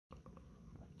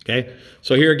Okay,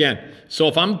 so here again. So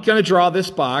if I'm going to draw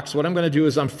this box, what I'm going to do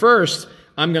is I'm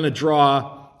going to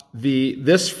draw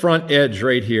this front edge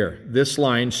right here, this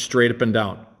line straight up and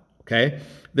down. Okay,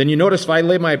 then you notice if I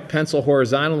lay my pencil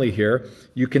horizontally here,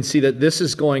 you can see that this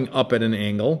is going up at an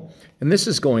angle, and this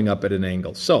is going up at an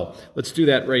angle. So let's do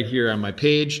that right here on my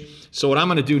page. So what I'm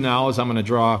going to do now is I'm going to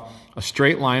draw a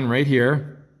straight line right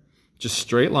here, just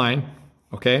straight line.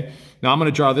 Okay, now I'm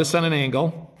going to draw this on an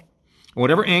angle.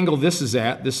 Whatever angle this is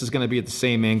at, this is going to be at the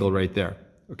same angle right there,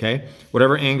 okay?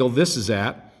 Whatever angle this is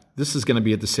at, this is going to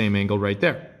be at the same angle right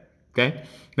there, okay?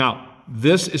 Now,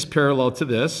 this is parallel to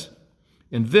this,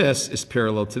 and this is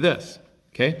parallel to this,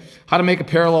 okay? How to make a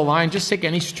parallel line? Just take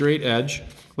any straight edge.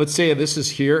 Let's say this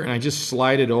is here, and I just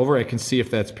slide it over. I can see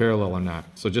if that's parallel or not.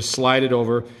 So just slide it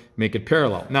over, make it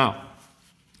parallel. Now,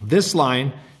 this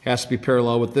line has to be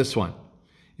parallel with this one.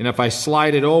 And if I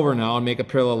slide it over now and make a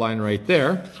parallel line right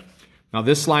there, now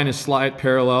this line is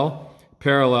parallel,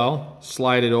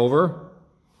 slide it over,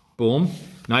 boom.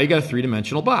 Now you got a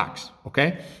three-dimensional box,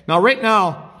 okay? Now right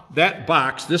now, that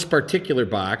box, this particular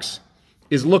box,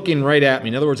 is looking right at me.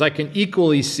 In other words, I can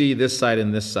equally see this side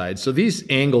and this side. So these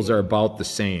angles are about the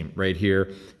same right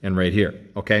here and right here,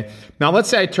 okay? Now let's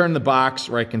say I turn the box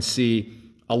where I can see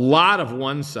a lot of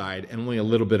one side and only a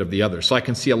little bit of the other. So I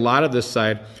can see a lot of this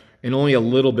side and only a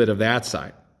little bit of that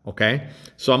side. Okay,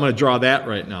 so I'm going to draw that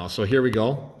right now. So here we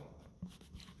go.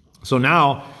 So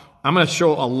now I'm going to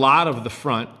show a lot of the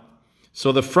front.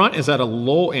 So the front is at a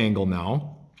low angle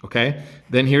now. Okay,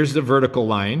 then here's the vertical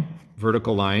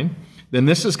line. Then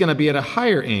this is going to be at a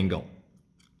higher angle,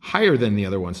 higher than the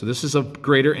other one. So this is a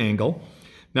greater angle.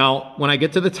 Now, when I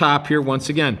get to the top here, once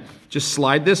again, just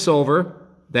slide this over.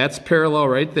 That's parallel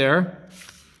right there.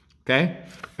 Okay,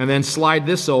 and then slide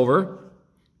this over.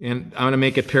 And I'm going to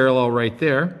make it parallel right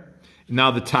there.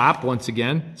 Now the top, once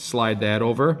again, slide that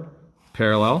over,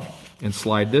 parallel, and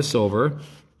slide this over,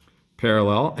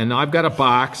 parallel. And now I've got a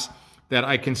box that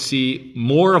I can see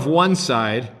more of one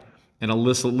side and a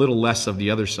little less of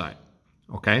the other side.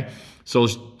 Okay? So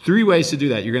there's three ways to do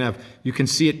that. You can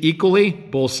see it equally,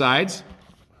 both sides.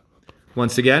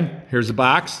 Once again, here's a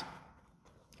box.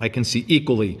 I can see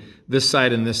equally this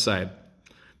side and this side.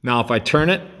 Now if I turn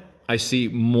it, I see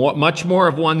much more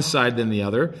of one side than the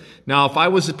other. Now, if I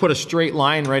was to put a straight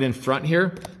line right in front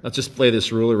here, let's just play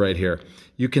this ruler right here.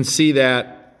 You can see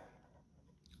that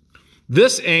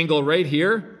this angle right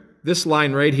here, this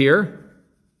line right here,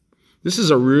 this is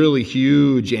a really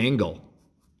huge angle.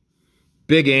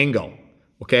 Big angle,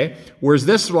 okay? Whereas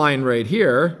this line right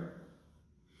here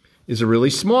is a really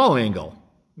small angle.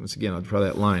 Once again, I'll draw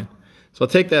that line. So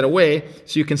I'll take that away.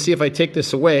 So you can see if I take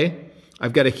this away,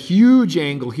 I've got a huge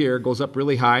angle here, goes up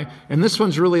really high, and this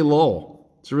one's really low.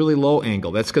 It's a really low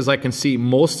angle. That's because I can see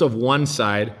most of one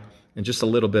side and just a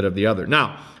little bit of the other.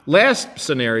 Now, last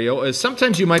scenario is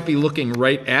sometimes you might be looking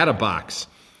right at a box.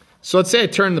 So let's say I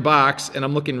turn the box and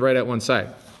I'm looking right at one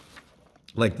side,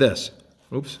 like this.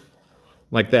 Oops,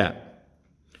 like that.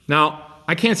 Now,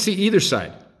 I can't see either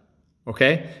side,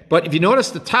 okay? But if you notice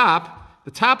the top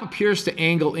appears to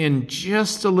angle in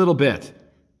just a little bit.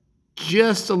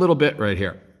 Just a little bit right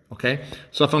here, okay?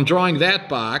 So if I'm drawing that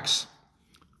box,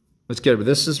 let's get it.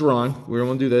 This is wrong. We don't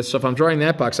want to do this. So if I'm drawing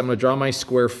that box, I'm going to draw my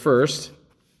square first,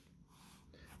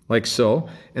 like so.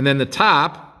 And then the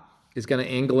top is going to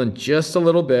angle in just a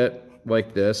little bit,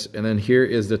 like this. And then here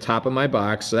is the top of my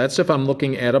box. So that's if I'm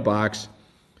looking at a box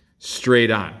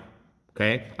straight on,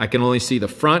 okay? I can only see the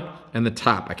front and the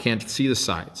top. I can't see the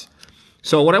sides.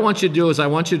 So what I want you to do is I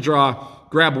want you to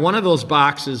grab one of those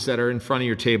boxes that are in front of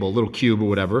your table, a little cube or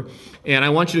whatever, and I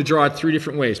want you to draw it three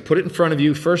different ways. Put it in front of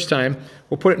you first time.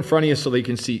 We'll put it in front of you so that you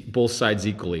can see both sides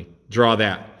equally. Draw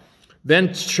that.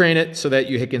 Then train it so that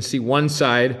you can see one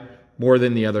side more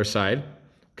than the other side.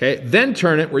 Okay? Then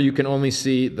turn it where you can only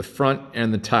see the front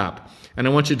and the top. And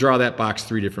I want you to draw that box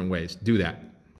three different ways. Do that.